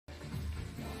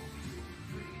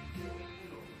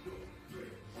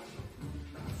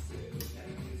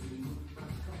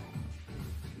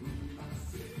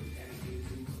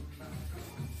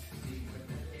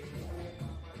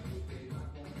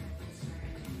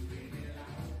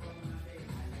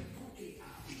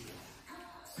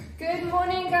Good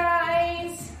morning,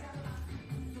 guys.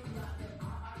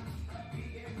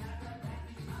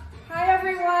 Hi,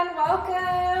 everyone.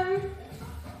 Welcome.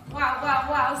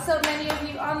 Wow. So many of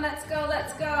you on. Let's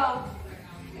go.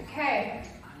 Okay.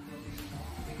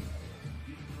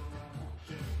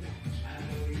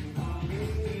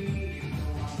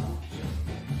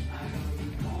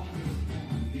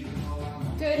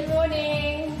 Good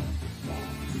morning.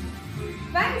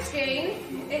 Thanks,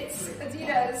 Jane. It's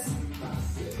Adidas.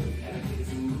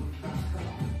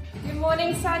 Good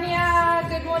morning, Sanya.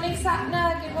 Good morning,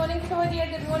 Satna. Good morning, Claudia.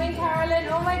 Good morning, Carolyn.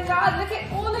 Oh my God, look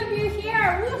at all of you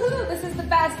here. Woohoo, this is the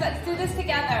best. Let's do this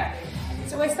together.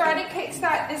 So we're starting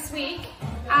Kickstart this week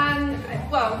and,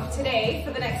 well, today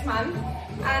for the next month.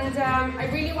 And I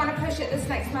really want to push it this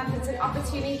next month. It's an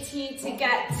opportunity to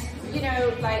get, you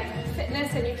know, like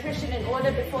fitness and nutrition in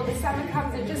order before the summer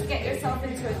comes and just get yourself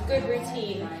into a good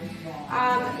routine.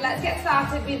 Let's get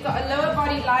started. We've got a lower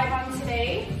body live on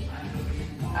today.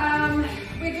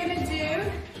 We're going to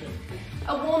do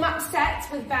a warm-up set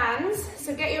with bands.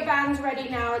 So get your bands ready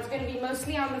now. It's going to be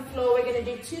mostly on the floor. We're going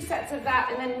to do 2 sets of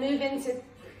that and then move into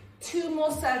 2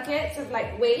 more circuits of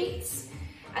like weights.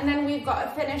 And then we've got a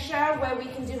finisher where we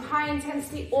can do high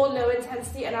intensity or low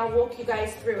intensity, and I'll walk you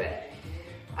guys through it.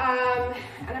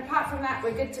 And apart from that,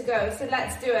 we're good to go. So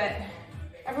let's do it.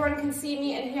 Everyone can see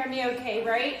me and hear me okay,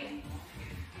 right?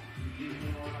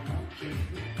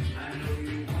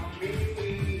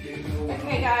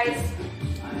 Okay, guys.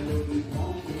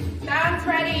 Bands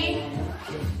ready.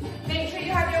 Make sure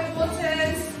you have your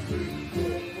waters.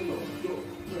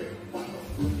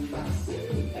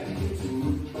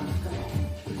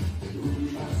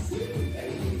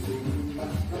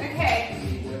 Okay,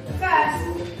 first,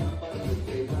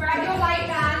 grab your light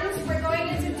bands. We're going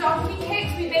into donkey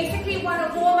kicks. We basically want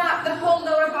to warm up the whole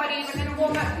lower body. We're going to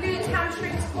warm up glutes,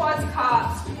 hamstrings, quads,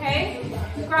 calves, okay?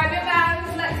 Grab your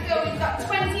bands, let's go. We've got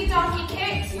 20 donkey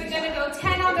kicks. We're going to go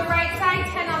 10 on the right side,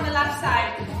 10 on the left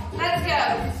side. Let's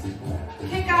go.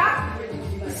 Kick up.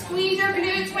 Squeeze your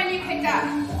glutes when you kick up.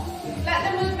 Let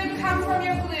the movement come from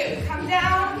your glute. Come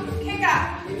down, kick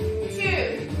up.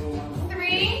 2,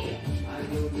 3,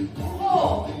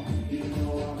 4,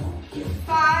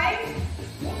 5,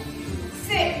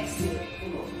 6,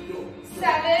 7.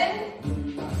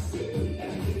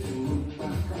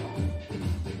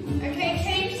 Okay,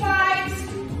 change sides.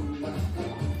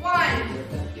 1,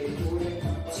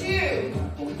 2,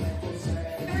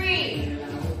 3.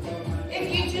 If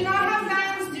you do not have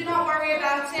bands, do not worry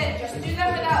about it. Just do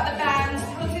them without the bands.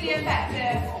 Totally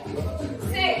effective.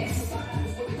 6,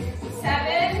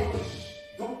 7,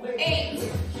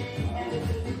 8,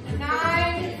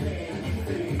 9,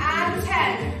 and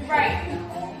 10. Right.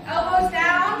 Elbows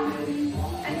down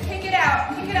and kick it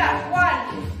out. Kick it up.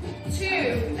 1, 2.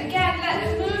 Again, let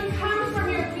the move come from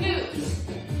your glutes.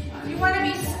 You want to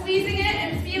be squeezing it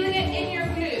and feeling it in your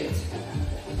glute.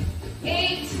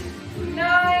 8,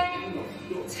 9,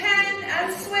 10,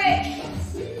 and switch.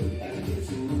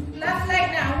 Left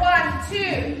leg now. 1,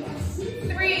 2,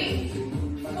 3,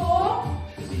 4,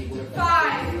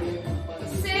 5,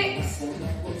 6,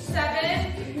 7,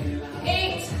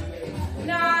 8,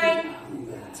 9,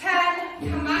 10.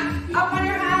 Come back up on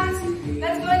your hands.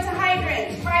 Let's go into hydrant.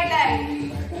 Right leg.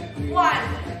 1,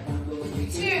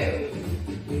 2,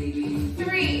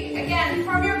 3. Again,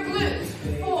 from your glutes.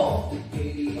 4,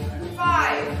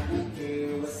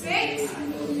 5, 6.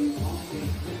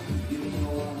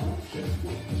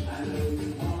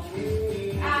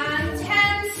 And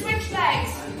 10. Switch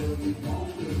legs.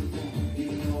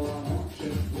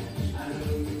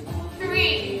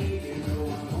 3,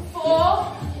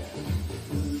 4,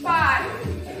 5,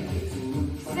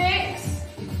 6,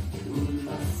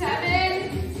 7.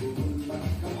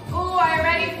 Oh, I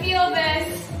already feel this.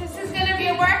 This is going to be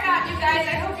a workout, you guys.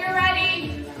 I hope you're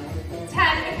ready.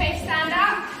 10. Okay, stand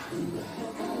up.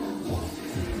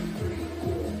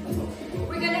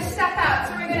 We're going to step out.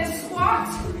 So we're going to squat.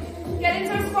 Get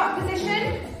into a squat position.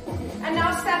 And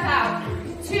now step out.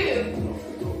 2,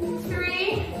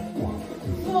 3,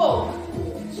 4,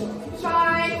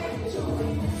 5,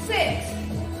 6,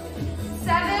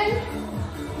 7,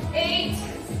 8,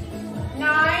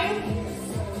 9,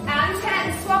 and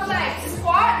 10. Swap legs.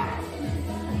 Squat.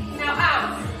 Now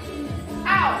out.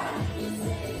 Out.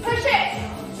 Push it.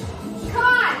 Come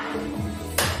on.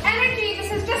 Energy. This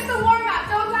is just the warm-up.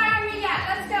 Don't lie on me yet.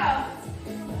 Let's go.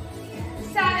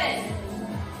 7,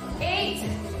 8,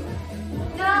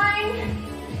 9,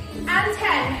 and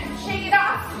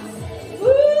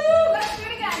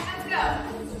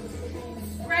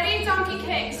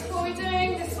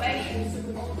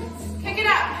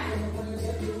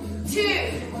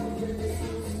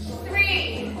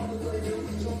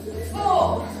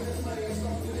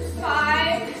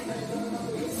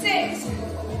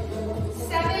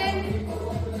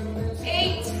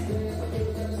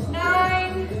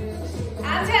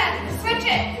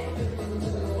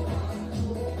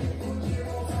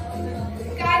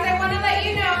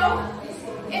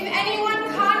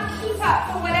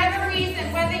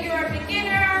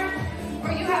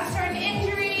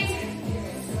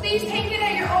Please take it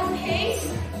at your own pace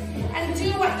and do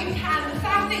what you can. The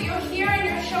fact that you're here and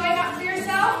you're showing up for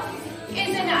yourself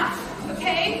is enough,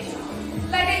 okay?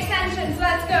 Leg extensions,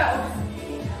 let's go.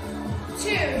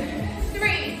 2,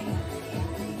 3.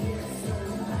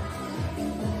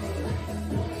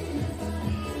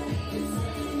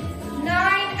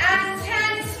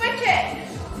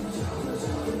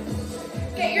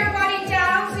 Get your body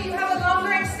down so you have a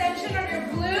longer extension on your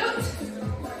glute.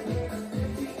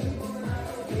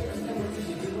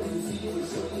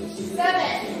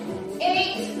 7,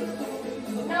 8,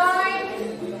 9,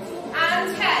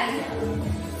 and 10.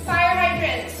 Fire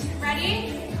hydrants. Ready?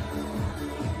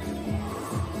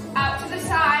 Out to the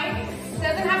side.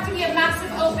 Doesn't have to be a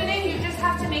massive opening. You just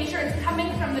have to make sure it's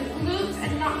coming from the glutes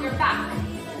and not your back.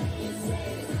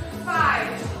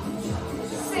 5,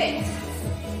 6,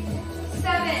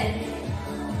 7,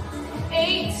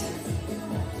 8.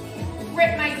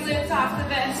 Rip my glutes off of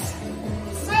this.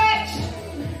 Switch.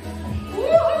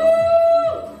 Woohoo!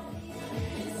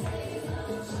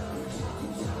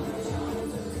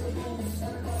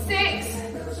 6,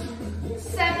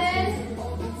 7,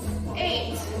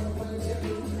 8,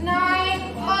 9,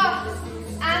 up,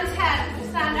 and 10.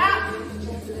 Stand up.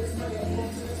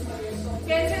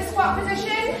 Get into a squat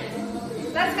position.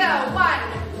 Let's go. 1,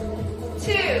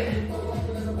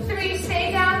 2, 3,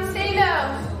 stay down, stay low.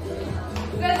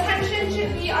 The tension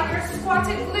should be on your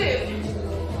squatted glute.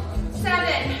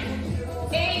 7,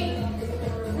 8,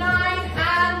 9,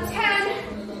 and 10.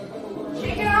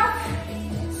 Shake it off.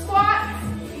 Squat.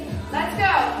 Let's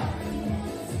go.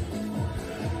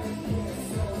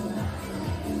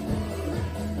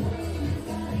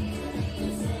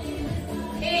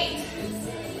 8,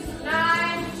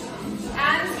 9,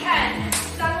 and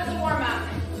 10. Done with the warm-up.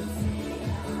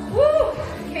 Woo!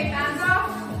 Okay, hands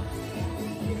off.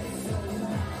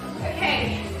 Okay.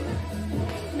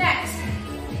 Next.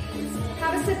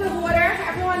 Have a sip of water.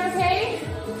 Everyone okay?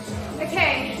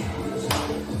 Okay.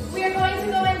 We are going to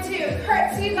go into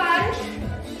curtsy lunge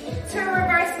to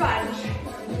reverse lunge.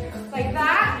 Like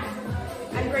that.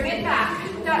 And bring it back.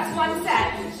 That's one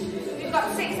set. We've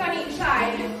got 6 on each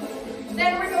side.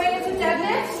 Then we're going into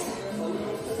deadlifts.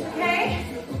 Okay?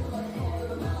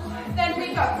 Then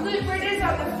we've got glute bridges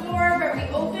on the floor where we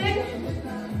open.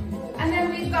 And then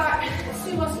we've got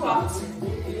sumo squats.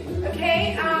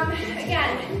 Okay?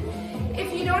 Again,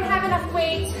 if you don't have enough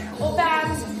weight or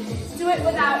bands, do it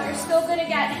without. You're still going to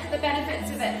get the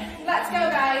benefits of it. Let's go,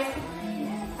 guys.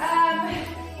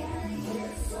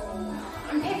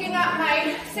 I'm picking up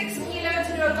my 6 kilo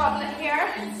to do a goblet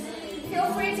here. Feel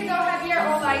free to go heavier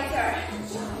or lighter.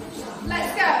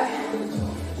 Let's go.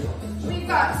 We've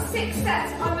got 6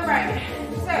 sets on the right.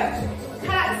 So,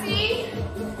 curtsy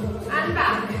and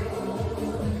back.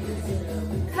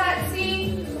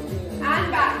 Curtsy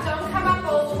and back. Don't come up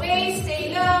all the way.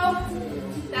 Stay low.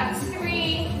 That's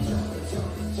 3,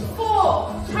 4.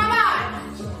 Come on.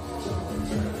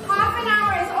 Half an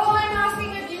hour is all I'm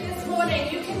asking of you this morning.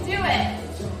 You can do it.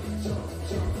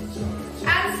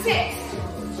 And 6.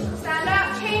 Stand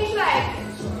up, change leg.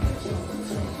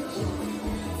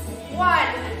 1,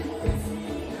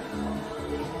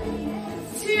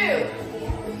 2,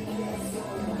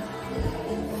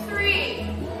 3,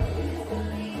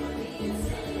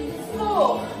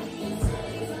 4,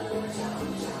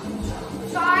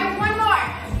 5, one more.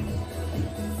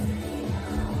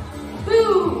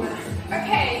 Boom.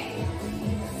 Okay.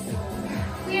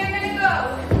 We are going to go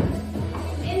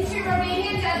into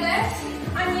Romanian deadlift.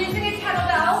 I'm using a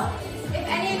kettlebell. If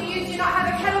any of you do not have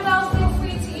a kettlebell, feel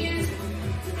free to use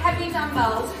heavy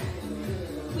dumbbells.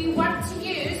 We want to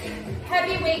use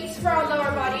heavy weights for our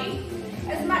lower body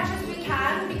as much as we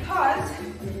can because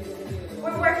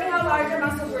we're working on larger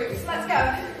muscle groups. Let's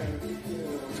go.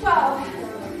 12.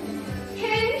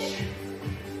 Hinge.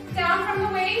 Down from the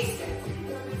waist.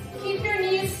 Keep your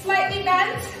knees slightly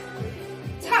bent.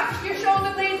 Tuck your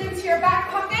shoulder blades into your back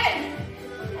pocket.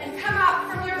 And come up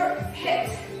from your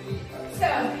hips. So,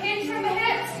 hinge from the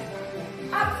hips.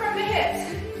 Up from the hips.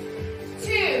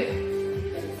 2,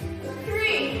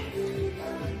 3,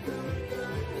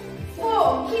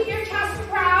 4. Keep your chest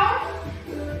proud.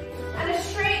 And a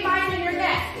straight line in your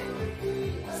neck.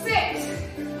 6,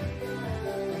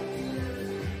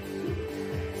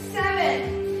 7,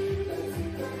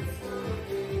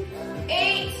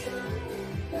 8.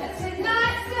 That's it.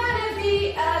 Not gonna be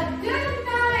a good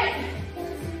night.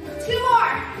 2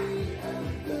 more.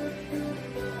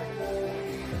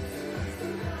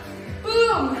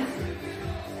 Boom.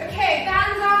 Okay,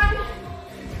 bands on.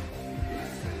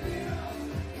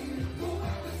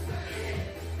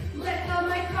 Let go of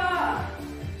my car.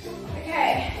 Okay.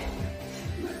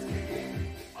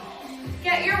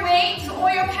 Get your weight weight or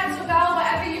your kettlebell,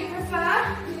 whatever you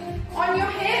prefer, on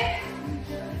your hip,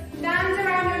 hands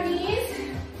around your knees.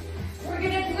 We're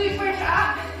gonna glute bridge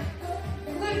up,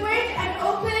 glute bridge, and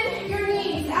open your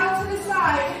knees out to the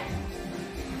side.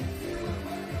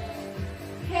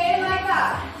 Okay, like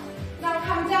that. Now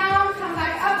come down, come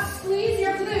back up, squeeze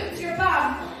your glutes, your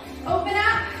bum. Open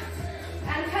up,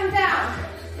 and come down.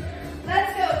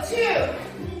 Let's go, 2,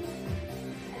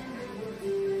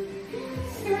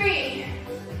 3,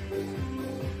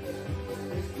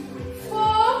 4,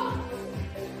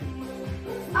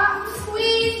 up,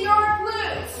 squeeze your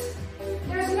glutes.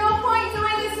 There's no point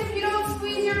doing this if you don't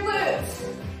squeeze your glutes.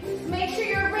 Make sure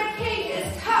your rib cage is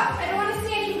tucked. I don't want to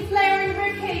see any flaring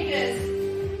rib cages.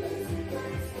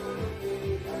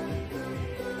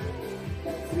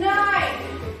 9,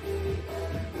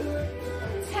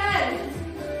 10,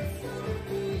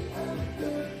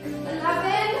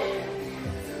 11,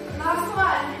 last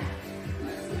one.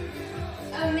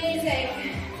 Amazing.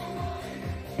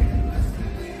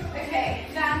 Okay,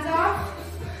 hands off.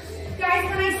 Guys,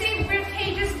 when I say rib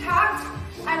cage is tucked,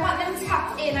 I want them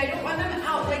tucked in. I don't want them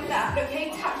out like that, okay?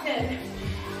 Tucked in.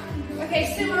 Okay,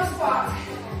 sumo squat.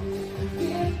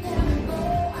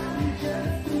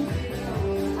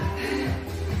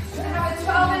 I have a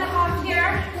 12.5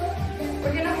 here.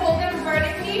 We're gonna hold them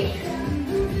vertically.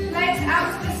 Legs out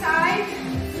to the side.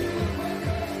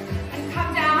 And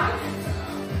come down.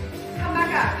 Come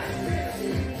back up.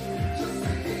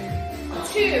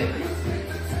 2,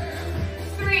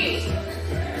 3.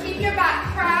 Keep your back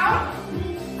proud.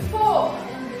 4,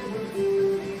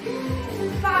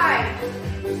 5,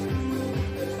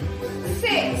 6,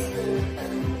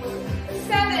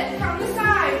 7 from the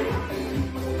side.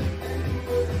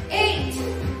 8,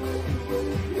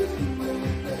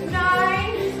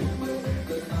 9,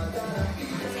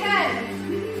 10,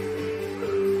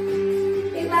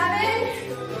 11,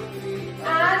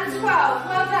 and 12.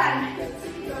 Well done.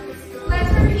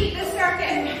 Let's repeat the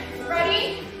circuit. Ready?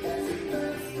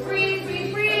 Breathe,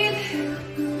 breathe, breathe.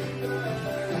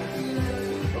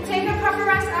 We'll take a proper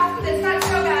rest after this. Let's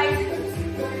go, guys.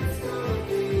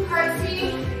 Curtsy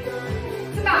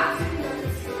to back.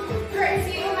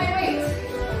 Curtsy on my weight.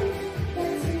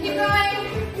 Keep going.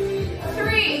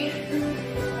 3,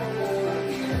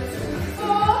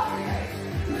 4,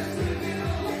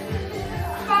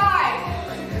 5,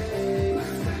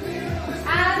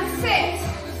 and 6.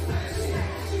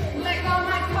 Let go of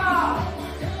my palm.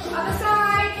 Other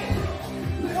side.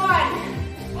 1,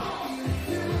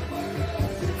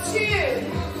 2,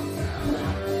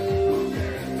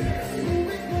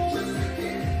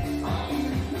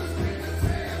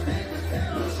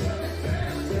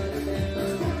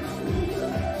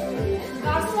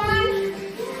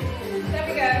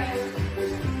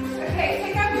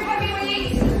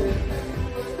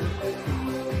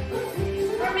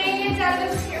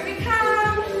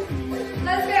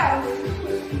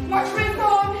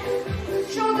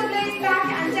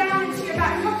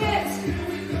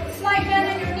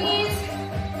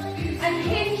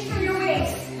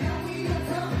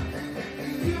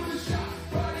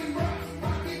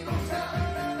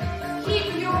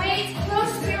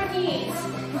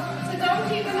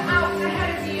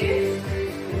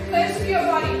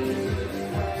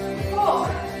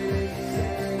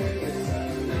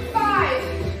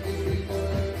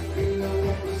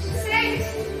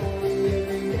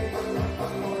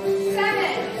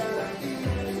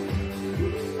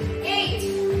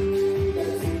 8,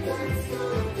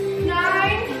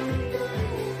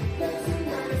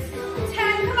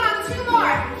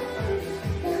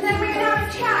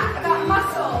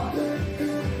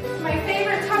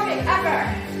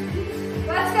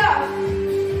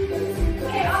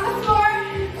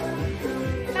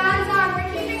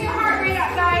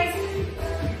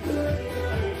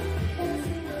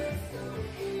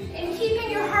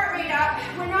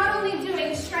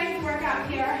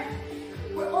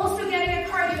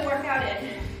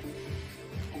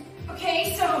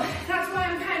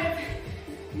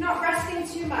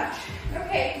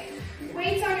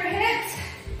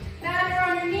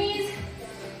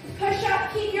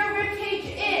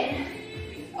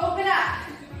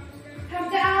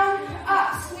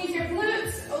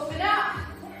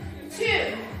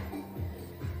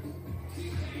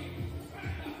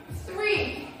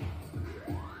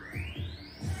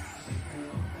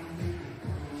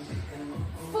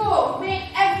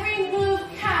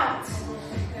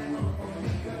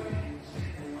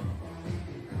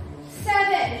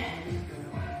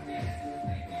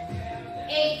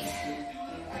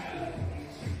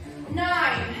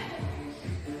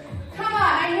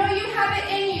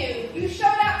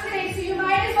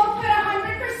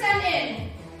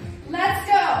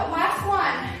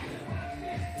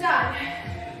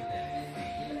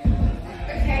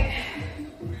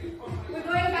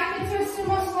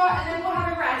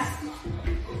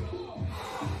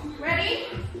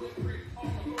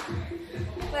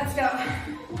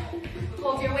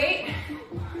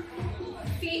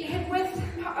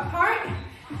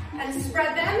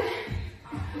 spread them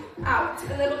out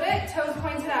a little bit, toes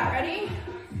pointed out. Ready?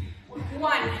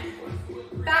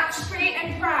 1. Back straight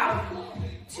and proud.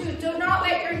 2. Do not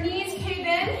let your knees cave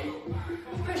in.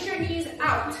 Push your knees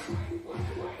out.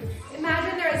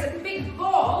 Imagine there is a big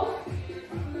ball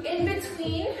in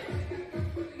between.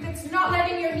 It's not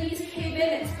letting your knees cave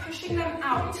in, it's pushing them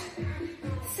out.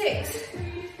 6.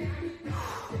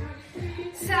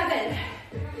 7.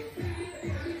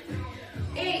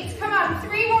 8. Come on,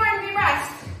 3 more and we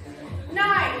rest.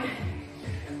 9.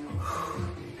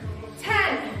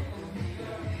 10.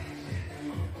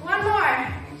 1 more.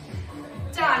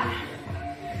 Done.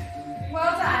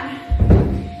 Well done.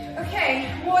 Okay,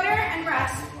 water and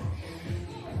rest.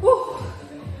 Woo.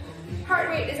 Heart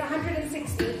rate is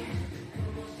 160.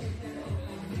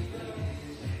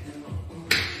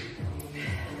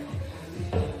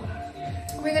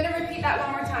 We're going to repeat that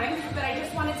one more time, but I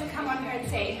just wanted to come on here and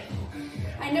say,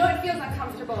 I know it feels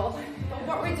uncomfortable, but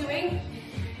what we're doing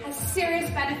has serious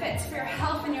benefits for your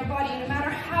health and your body, no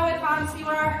matter how advanced you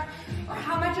are or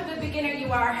how much of a beginner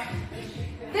you are.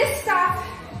 This stuff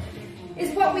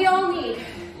is what we all need.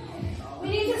 We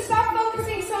need to stop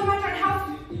focusing so much on how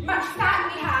much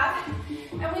fat we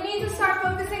have, and we need to start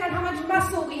focusing on how much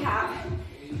muscle we have.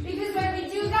 Because when we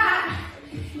do that,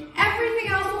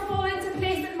 everything else will fall into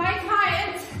place, and my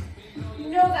clients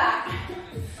know that.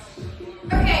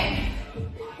 Okay,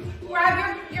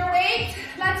 grab your weight.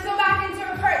 Let's go back into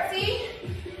a curtsy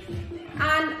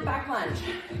and back lunge.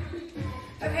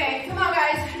 Okay, come on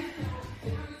guys.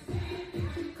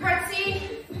 Curtsy,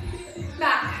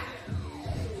 back.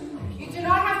 You do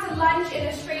not have to lunge in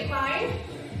a straight line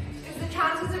because the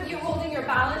chances of you holding your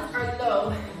balance are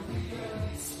low.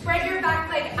 Spread your back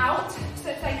leg out so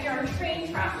it's like you're on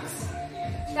train tracks.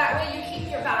 That way you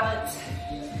keep your balance.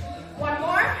 1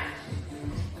 more.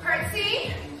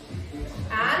 Curtsy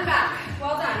and back.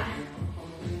 Well done.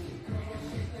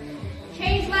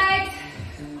 Change legs.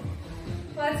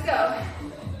 Let's go.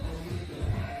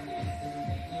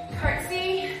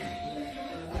 Curtsy,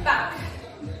 back.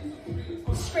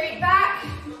 Straight back.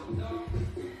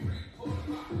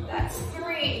 That's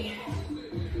 3.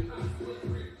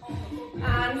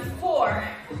 And 4.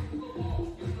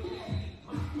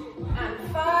 And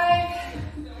 5.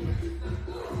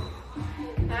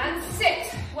 And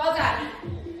 6. Well done.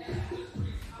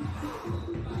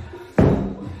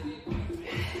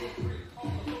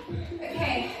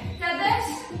 Okay, got this?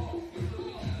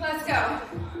 Let's go.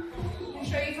 I'll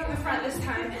show you from the front this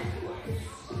time.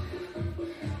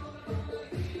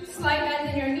 Slight bend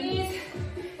in your knees.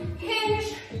 Hinge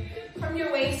from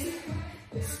your waist.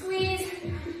 Squeeze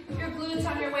your glutes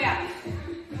on your way up.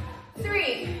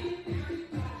 3.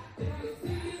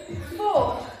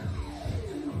 4.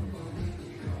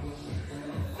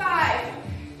 5.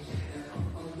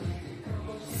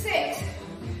 6.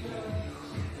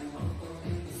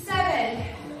 7.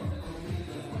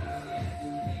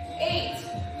 8.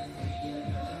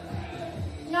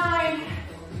 9.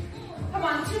 Come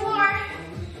on, 2 more.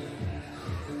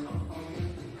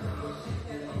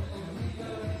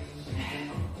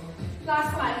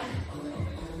 Last one.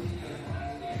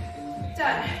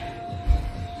 Done.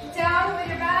 Down with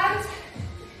your bands.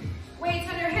 Weights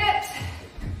on your hips.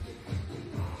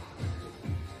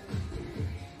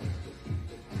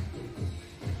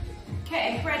 Okay,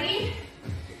 ready?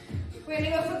 We're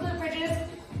gonna go for glute bridges.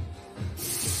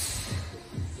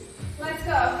 Let's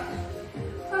go.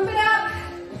 Pump it up,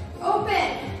 open.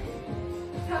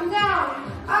 Come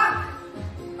down, up,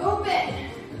 open.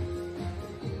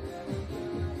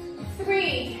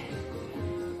 3,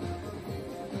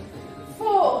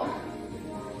 4,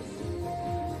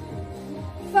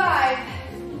 5,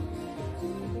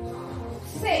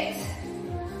 6,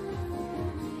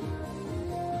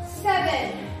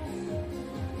 7,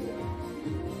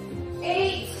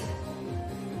 8,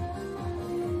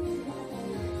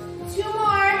 2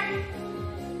 more,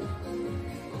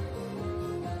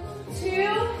 2,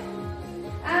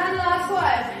 and last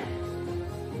one.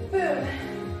 Boom.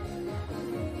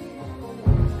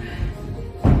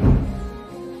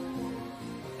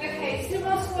 Okay,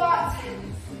 sumo squat.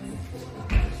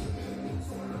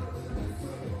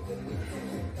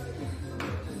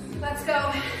 Let's go.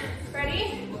 Ready?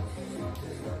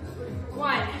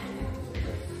 1,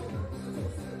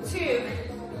 2,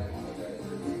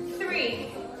 3,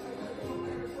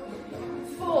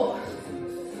 4,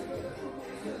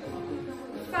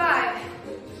 5,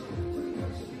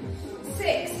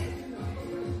 6,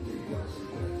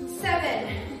 7,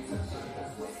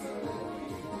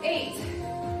 8.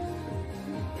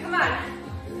 Come on.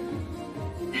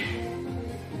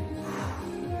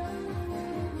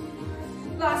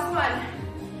 Last one.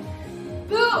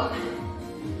 Boom.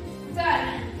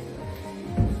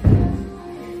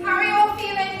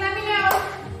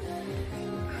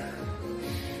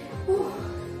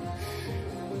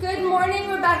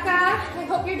 Rebecca. I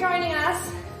hope you're joining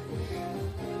us.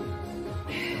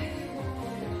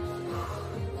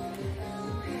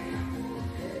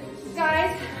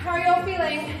 Guys, how are you all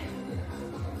feeling?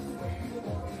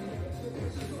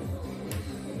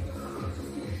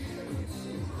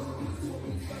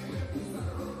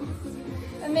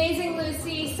 Amazing,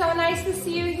 Lucy. So nice to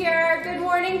see you here. Good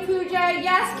morning, Pooja.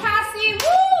 Yes, Cassie. Woo!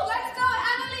 Let's go,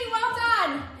 Emily. Well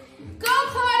done. Go,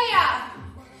 Claudia.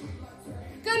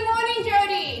 Good morning,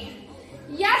 Jody.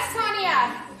 Yes,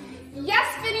 Tanya. Yes,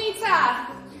 Benita.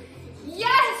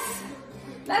 Yes.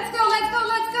 Let's go, let's go,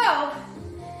 let's go.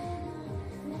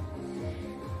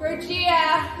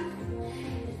 Regia,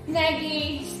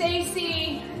 Negi,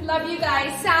 Stacy, love you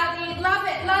guys. Sally, love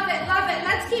it, love it, love it.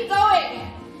 Let's keep going.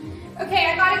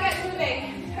 Okay, I gotta get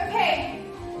moving. Okay,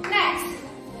 next,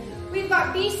 we've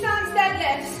got B stance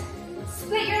deadlifts.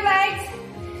 Split your legs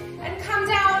and come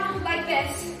down like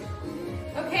this.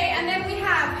 Okay, and then we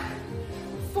have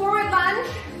forward lunge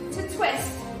to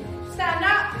twist. Stand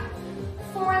up,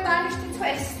 forward lunge to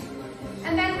twist.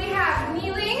 And then we have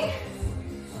kneeling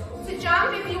to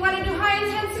jump. If you want to do high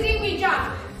intensity, we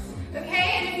jump.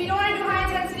 Okay, and if you don't want to do high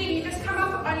intensity, you just come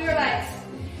up on your legs.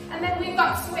 And then we've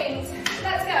got swings.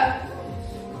 Let's go.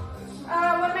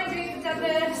 What am I doing for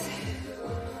deadlifts?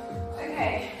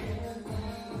 Okay.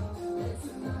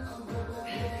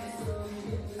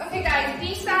 Okay guys,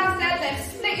 B stance deadlifts.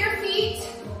 Split your feet.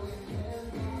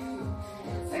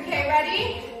 Okay,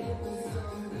 ready?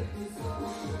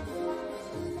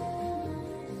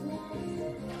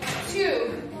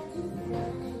 Two.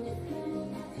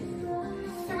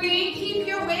 Three, keep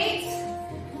your weights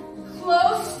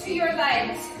close to your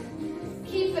legs.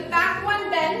 Keep the back one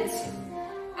bent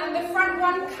and the front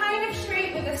one kind of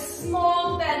straight with a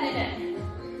small bend in it.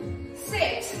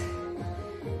 6,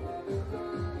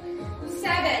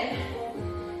 7,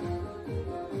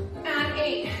 and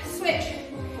 8. Switch.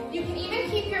 You can even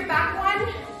keep your back one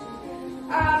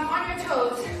on your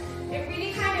toes. It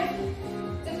really kind of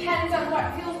depends on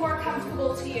what feels more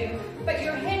comfortable to you. But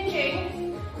you're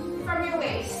hinging from your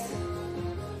waist.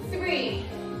 3,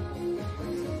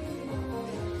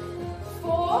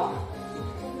 4,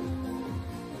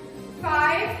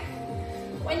 5.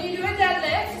 When you do a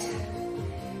deadlift,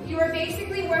 you are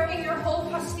basically working your whole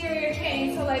posterior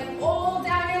chain. So like all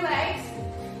down your legs,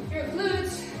 your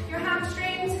glutes, your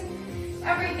hamstrings,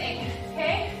 everything,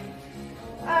 okay?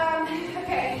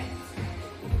 Okay.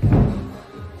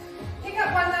 Pick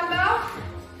up one dumbbell.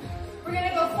 We're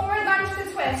gonna go forward lunge to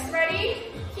twist. Ready?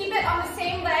 Keep it on the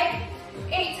same leg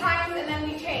 8 times and then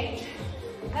we change.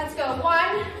 Let's go.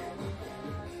 1,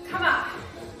 come up,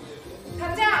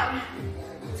 come down,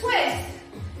 twist,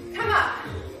 come up,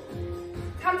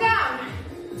 come down,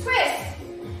 twist,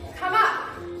 come up.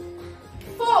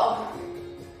 4,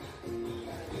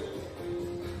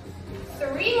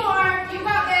 3 more, you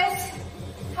got this.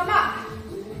 Come up.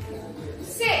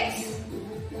 6,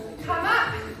 come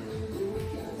up.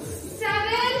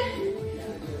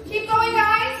 7, keep going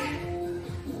guys.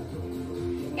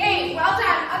 8, well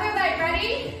done. Other leg,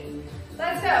 ready?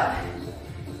 Let's go.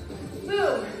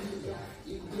 Boom.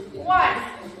 1,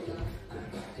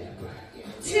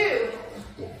 2,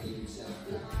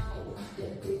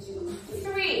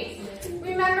 3.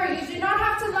 Remember, you do not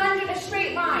have to lunge in a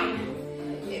straight line.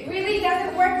 It really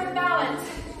doesn't work with balance.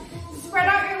 Spread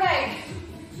out your leg.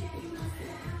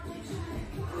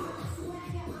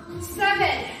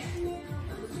 7,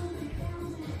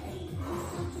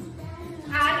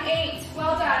 and 8.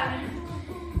 Well done.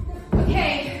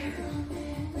 Okay,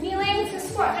 kneeling to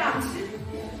squat jumps.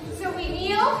 So we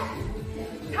kneel,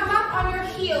 come up on your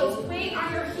heels, weight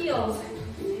on your heels.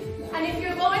 And if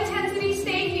you're low intensity,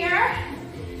 stay here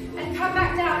and come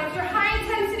back down. If you're high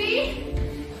intensity,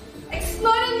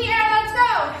 explode in the air, let's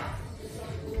go.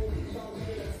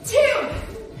 2,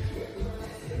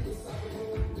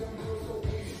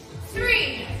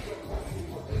 3,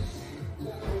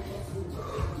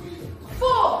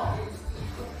 4,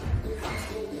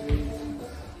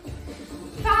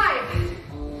 5.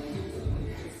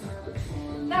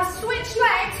 Now switch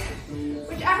legs.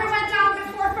 Whichever went down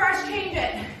before first, change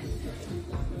it.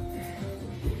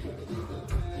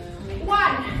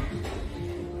 1,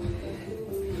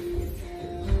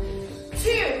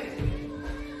 2,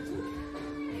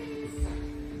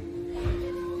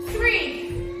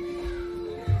 3,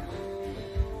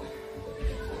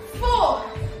 4,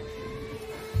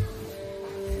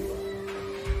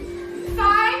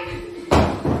 5,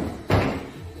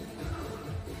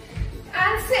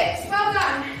 and 6. Well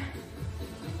done.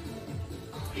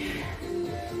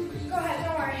 Go ahead,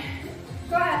 don't worry.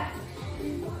 Go ahead.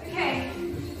 Okay.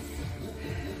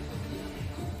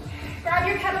 Grab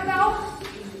your kettlebell.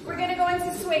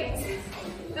 into swings.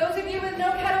 Those of you with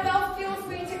no kettlebell, feel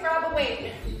free to grab a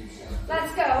weight.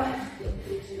 Let's go.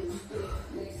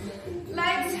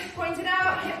 Legs pointed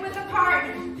out, hip width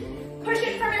apart. Push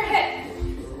it from your hip.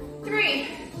 3,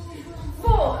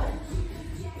 4,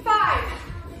 5,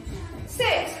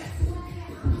 6,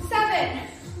 7,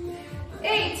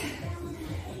 8,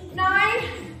 9,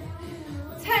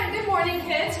 10. Good morning,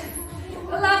 kids.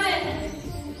 11,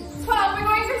 12. We're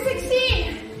going for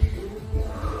 16.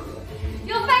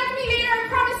 You'll thank me later, I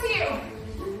promise you.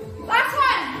 Last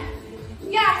one.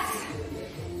 Yes.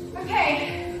 Okay.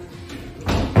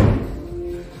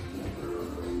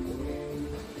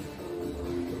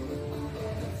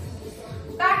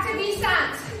 Back to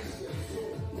V-stance.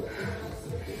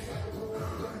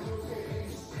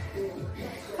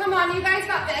 Come on, you guys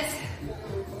got this.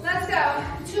 Let's go.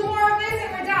 2 more of this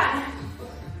and we're done.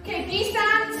 Okay,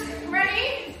 V-stance.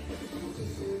 Ready?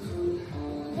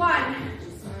 1,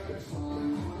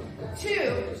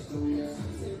 2,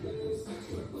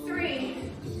 3,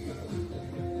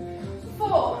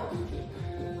 4,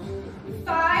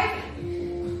 5,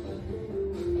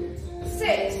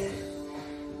 6.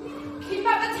 Keep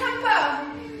up the tempo.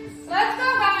 Let's go,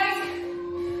 guys.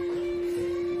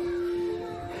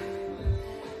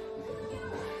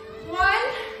 1,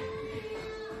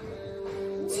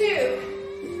 2,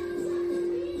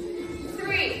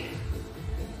 3,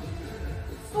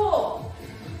 4,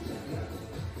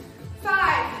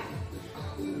 5,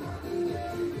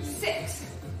 6,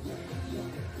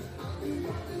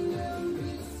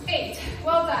 8.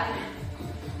 Well done.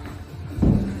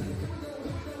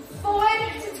 Forward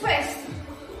to twist.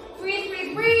 Breathe,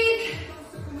 breathe, breathe.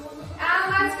 And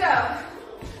let's go.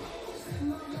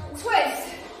 Twist.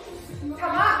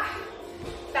 Come up.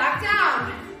 Back down.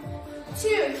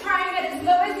 2. Try and get as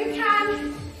low as you can.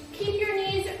 Keep your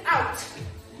knees out.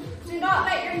 Do not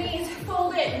let your knees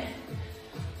fold in.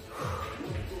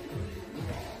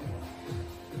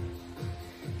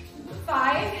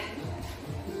 5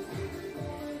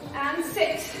 and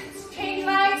 6. Change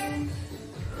legs.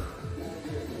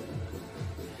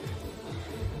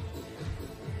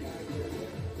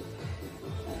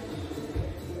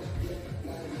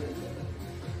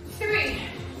 3,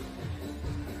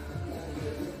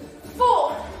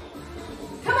 4.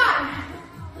 Come on.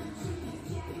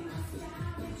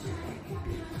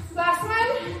 Last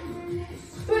one.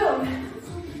 Boom.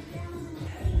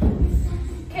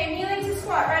 Okay, kneeling to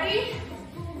squat. Ready?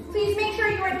 Please make sure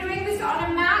you are doing this on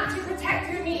a mat to protect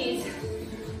your knees.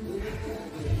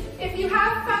 If you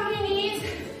have funky knees,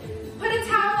 put a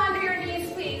towel under your knees,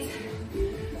 please.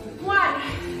 1.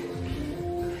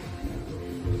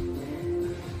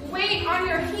 Weight on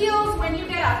your heels when you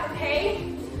get up,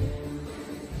 okay?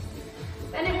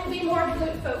 Then it will be more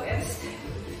glute focused.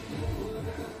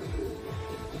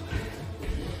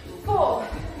 4,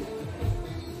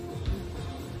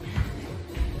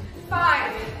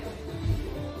 5,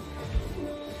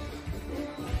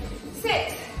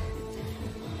 6,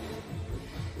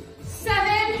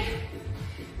 7,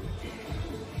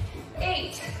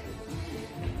 8.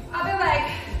 Other leg.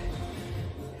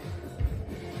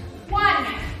 1.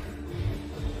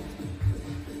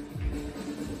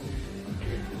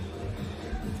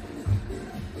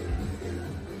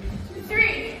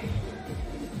 3.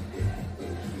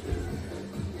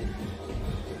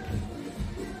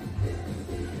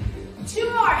 2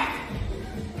 more.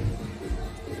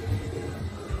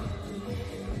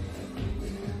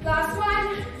 Last one.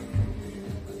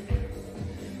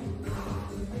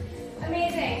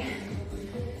 Amazing.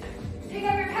 Pick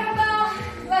up your kettlebell.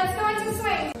 Let's go into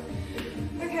swing.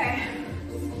 Okay.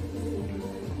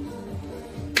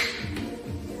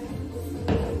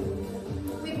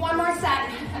 We have 1 more set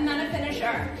and then a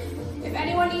finisher. If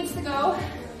anyone needs to go,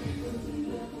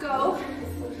 go.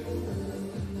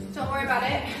 Don't worry about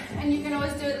it. And you can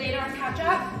always do it later and catch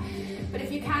up. But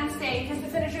if you can, stay because the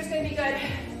finisher is going to be good.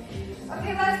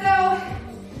 Okay, let's go.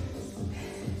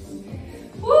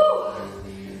 Woo!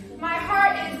 My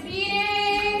heart is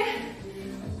beating.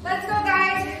 Let's go,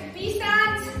 guys.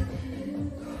 V-stance.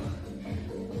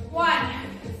 1,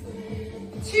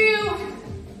 2,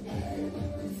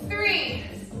 3,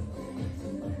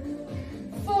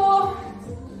 4,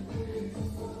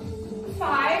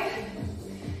 5,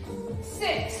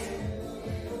 6.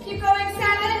 Keep going.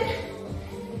 7,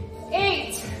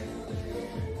 8,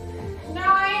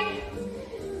 9,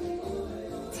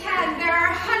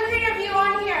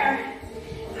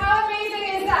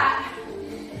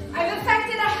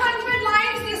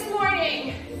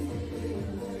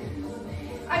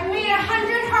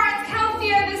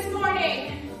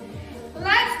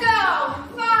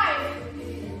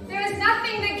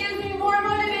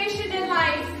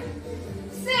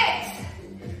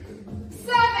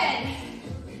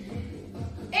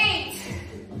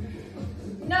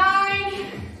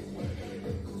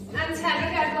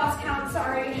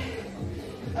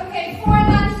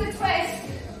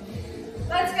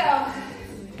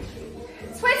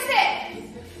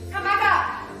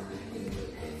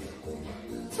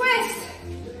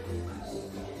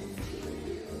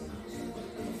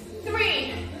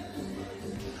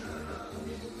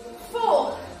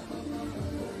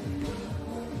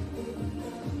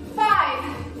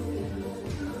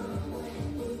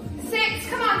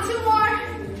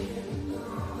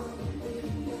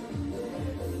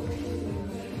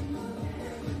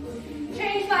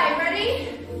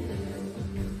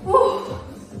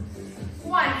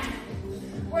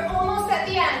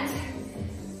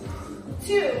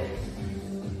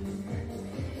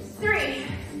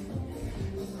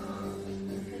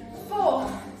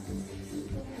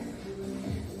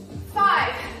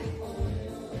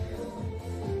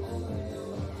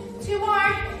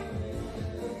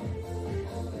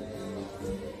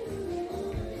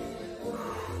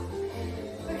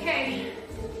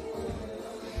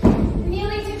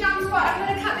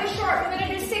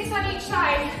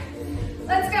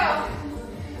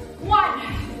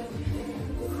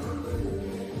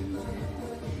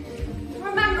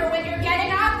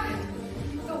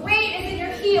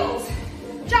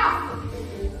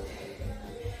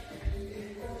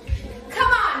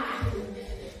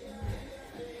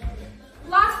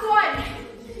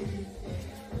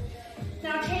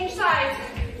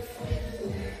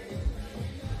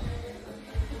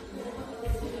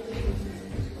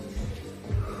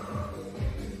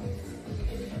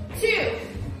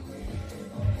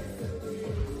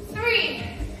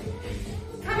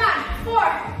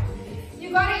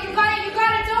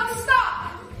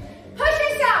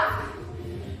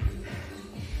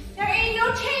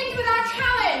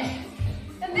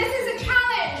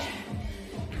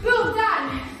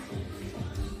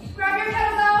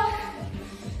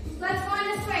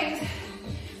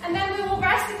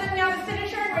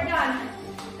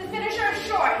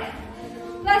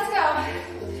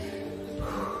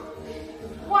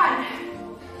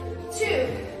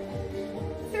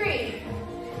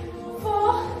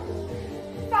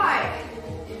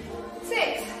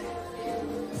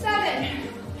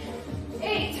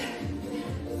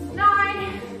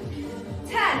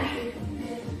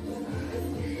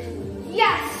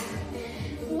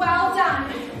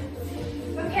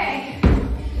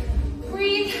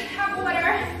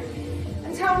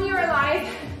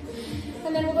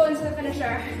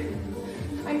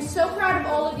 I'm so proud of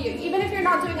all of you. Even if you're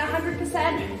not doing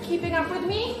 100% keeping up with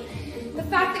me, the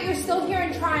fact that you're still here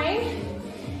and trying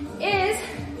is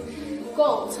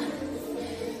gold.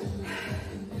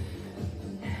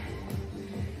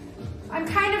 I'm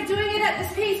kind of doing it at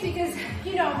this pace because,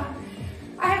 you know,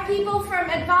 I have people from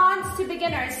advanced to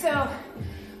beginners, so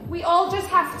we all just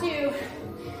have to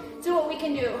do what we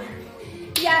can do.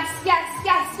 Yes, yes,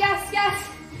 yes, yes, yes.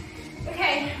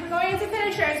 Okay, we're going into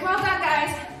finishers. Well done,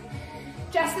 guys.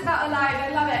 Just about alive, I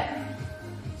love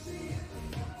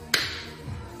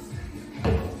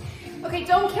it. Okay,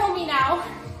 don't kill me now.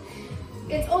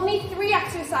 It's only 3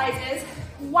 exercises,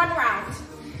 1 round.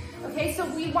 Okay, so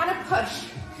we want to push.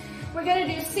 We're gonna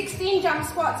do 16 jump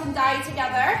squats and die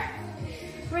together.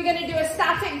 We're gonna do a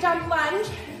static jump lunge,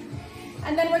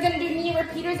 and then we're gonna do knee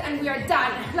repeaters, and we are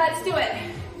done. Let's do it.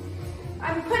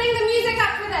 I'm putting the music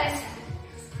up for this.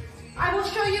 I will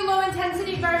show you low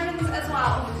intensity versions as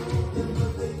well.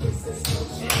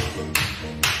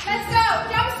 Let's go,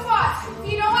 jump squats.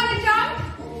 If you don't want to jump,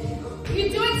 you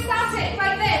do it static,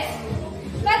 like this.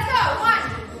 Let's go, 1,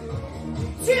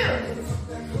 2,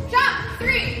 jump,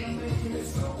 3,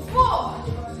 4,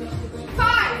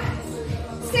 5,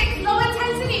 6, low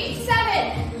intensity,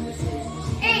 7,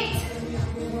 8,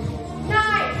 9,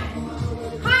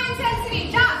 high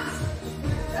intensity, jumps,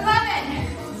 11,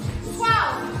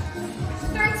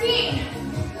 12, 13,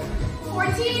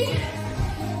 14,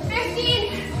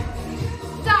 15,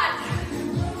 done.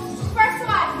 First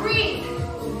one, breathe.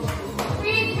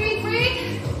 Breathe, breathe,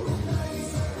 breathe.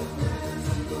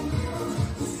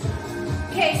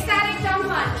 Okay, static jump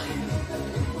lunge.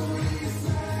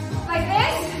 Like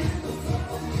this,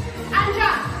 and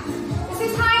jump. This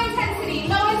is high intensity.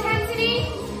 Low intensity,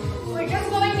 we're just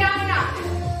going down and up.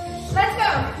 Let's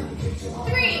go.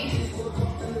 3,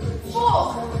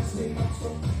 4,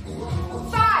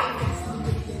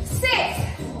 5, 6,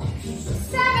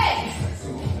 7,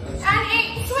 and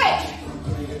 8. Switch.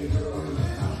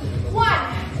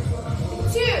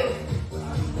 1, 2,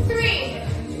 3,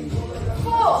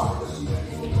 4,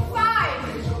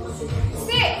 5,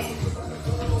 6,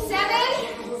 7,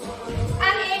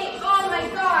 and 8. Oh my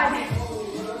God.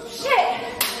 Shit.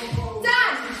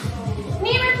 Done.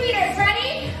 Knee repeaters.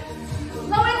 Ready?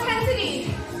 Low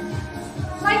intensity.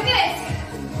 Like this.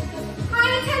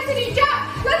 High intensity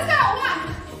jump. Let's go.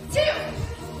 1, 2,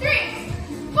 3,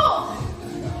 4,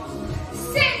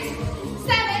 6,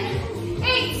 7,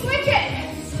 8. Switch it.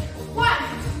 1,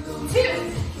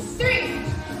 2, 3,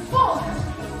 4,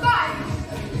 5.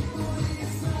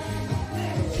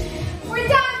 We're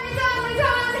done. We're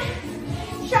done.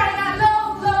 Shut it out.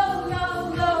 Low, low,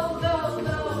 low, low, low,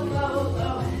 low, low,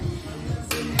 low.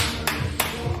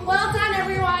 Well done,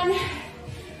 everyone.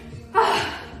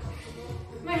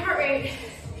 My heart rate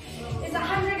is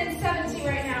 170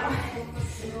 right now.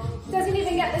 Doesn't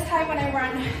even get this high when I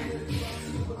run.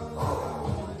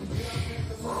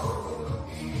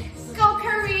 Go,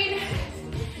 Karine.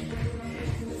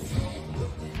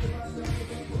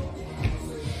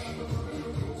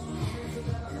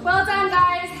 Well done,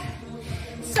 guys.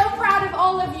 So proud of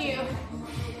all of you.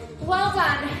 Well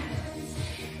done.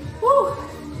 Woo.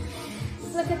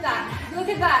 Look at that. Look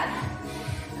at that.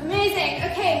 Amazing.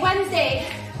 Okay, Wednesday.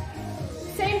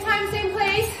 Same time, same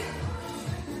place.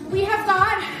 We have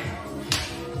got,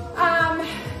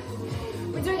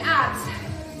 we're doing abs.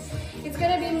 It's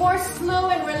gonna be more slow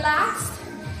and relaxed,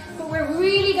 but we're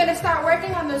really gonna start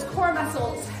working on those core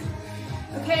muscles.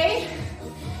 Okay?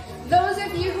 Those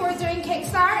of you who are doing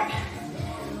Kickstart,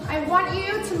 I want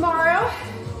you tomorrow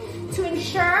to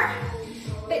ensure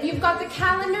that you've got the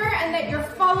calendar and that you're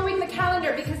following the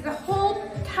calendar, because the whole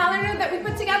calendar that we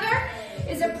put together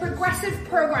is a progressive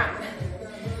program.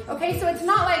 Okay, so it's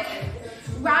not like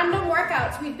random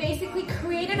workouts. We've basically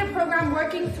created a program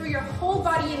working through your whole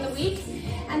body in the week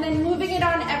and then moving it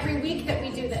on every week that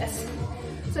we do this.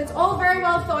 So it's all very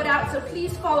well thought out, so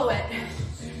please follow it.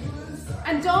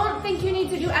 And don't think you need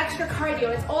to do extra cardio.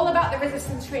 It's all about the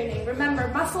resistance training. Remember,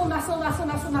 muscle, muscle, muscle,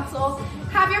 muscle, muscle.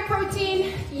 Have your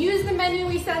protein, use the menu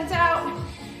we sent out.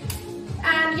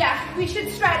 And yeah, we should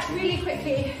stretch really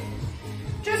quickly.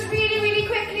 Just really, really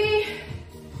quickly.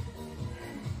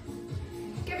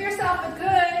 Give yourself a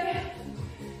good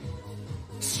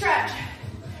stretch.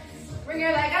 Bring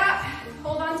your leg up.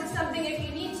 Hold on to something if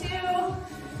you need to.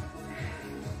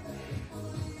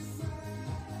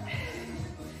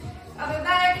 Other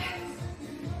leg.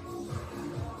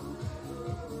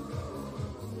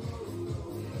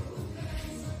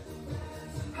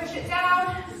 Push it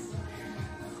down.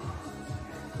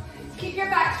 Keep your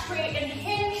back straight and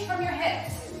hinge from your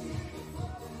hips.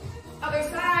 Other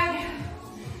side.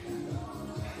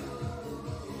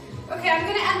 Okay, I'm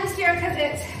gonna end this here because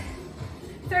it's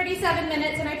 37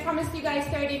 minutes and I promised you guys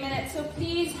 30 minutes, so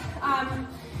please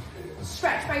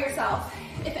stretch by yourself.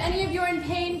 If any of you are in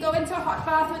pain, go into a hot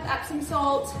bath with Epsom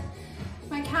salt.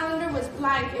 My calendar was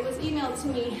blank, it was emailed to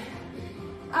me.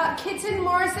 Kitten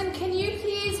Morrison, can you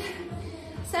please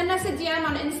send us a DM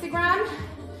on Instagram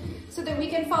so that we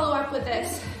can follow up with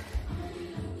this?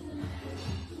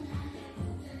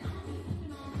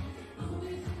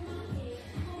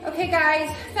 Okay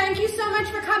guys, thank you so much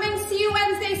for coming. See you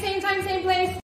Wednesday, same time, same place.